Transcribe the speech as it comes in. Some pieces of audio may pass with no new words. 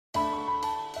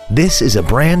This is a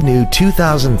brand new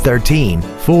 2013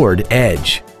 Ford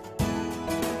Edge.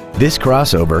 This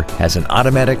crossover has an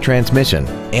automatic transmission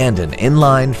and an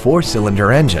inline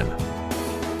 4-cylinder engine.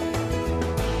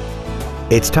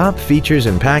 Its top features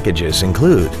and packages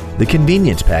include the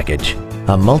convenience package,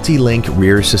 a multi-link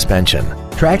rear suspension,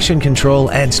 traction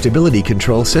control and stability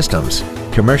control systems,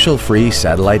 commercial-free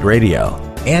satellite radio,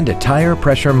 and a tire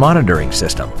pressure monitoring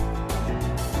system.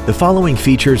 The following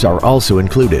features are also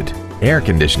included: air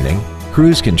conditioning,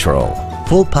 cruise control,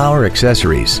 full power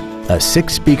accessories, a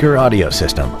 6-speaker audio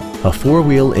system, a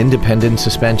 4-wheel independent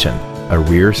suspension, a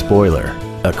rear spoiler,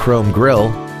 a chrome grille,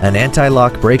 an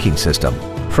anti-lock braking system,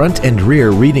 front and rear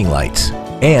reading lights,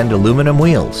 and aluminum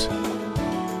wheels.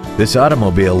 This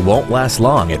automobile won't last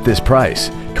long at this price.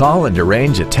 Call and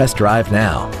arrange a test drive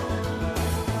now.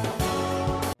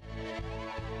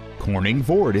 Corning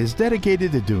Ford is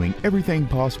dedicated to doing everything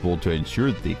possible to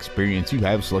ensure that the experience you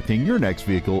have selecting your next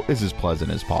vehicle is as pleasant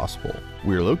as possible.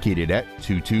 We're located at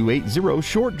 2280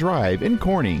 Short Drive in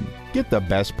Corning. Get the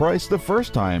best price the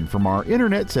first time from our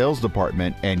internet sales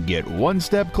department and get one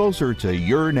step closer to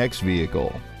your next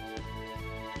vehicle.